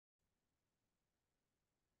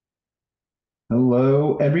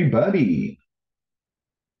Hello, everybody.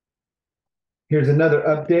 Here's another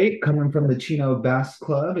update coming from the Chino Bass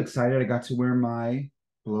Club. Excited I got to wear my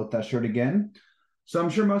pelota shirt again. So I'm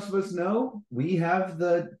sure most of us know we have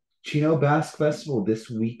the Chino Basque Festival this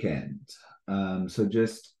weekend. So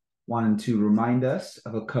just wanted to remind us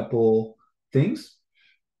of a couple things.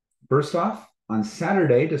 First off, on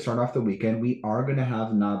Saturday to start off the weekend, we are going to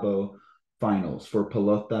have Nabo finals for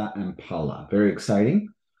pelota and pala. Very exciting.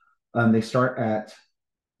 They start at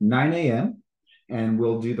 9 a.m. and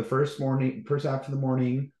we'll do the first half of the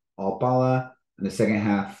morning, all pala, and the second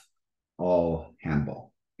half, all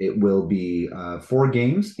handball. It will be 4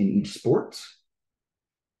 games in each sport.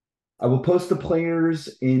 I will post the players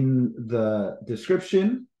in the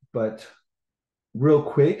description, but real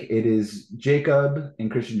quick, it is Jacob and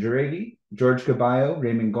Christian Jaureguy, George Cabello,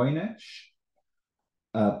 Raymond Goyeneche,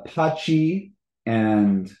 Patxii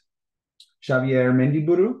and Xavier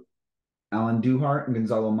Mendiburu, Alain Duhart and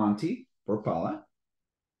Gonzalo Monti for pala.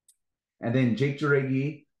 And then Jake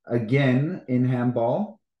Jaureguy again in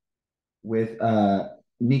handball with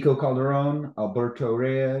Niko Calderon, Alberto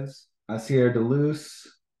Reyes, Asier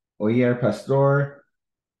Oeir Pastor,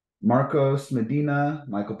 Marcos Medina,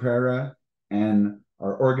 Michael Pereira, and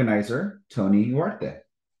our organizer, Tony Huarte.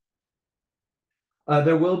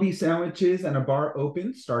 There will be sandwiches and a bar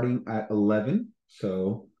open starting at 11.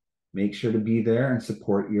 So make sure to be there and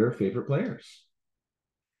support your favorite players.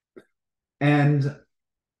 And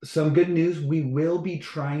some good news, we will be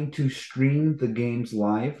trying to stream the games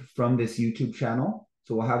live from this YouTube channel.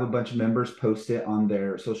 So we'll have a bunch of members post it on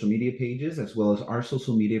their social media pages as well as our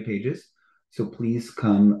social media pages. So please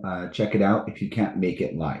come check it out if you can't make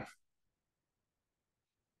it live.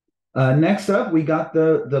 Next up, we got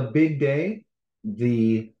the big day,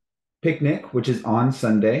 the picnic, which is on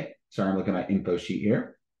Sunday. Sorry, I'm looking at my info sheet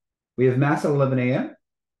here. We have mass at 11 a.m.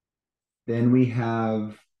 Then we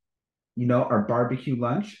have our barbecue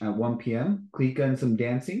lunch at 1 p.m., Klika and some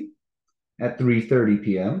dancing at 3:30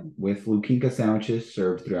 p.m. with Lukinka sandwiches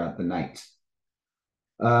served throughout the night.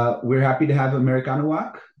 We're happy to have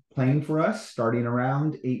Amerikanuak playing for us starting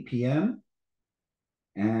around 8 p.m.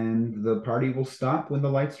 and the party will stop when the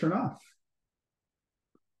lights turn off.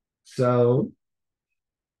 So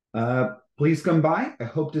please come by. I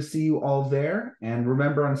hope to see you all there. And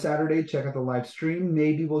remember on Saturday, check out the live stream.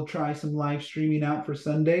 Maybe we'll try some live streaming out for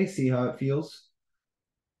Sunday, see how it feels.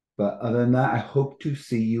 But other than that, I hope to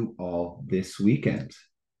see you all this weekend.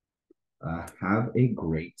 Have a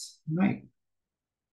great night.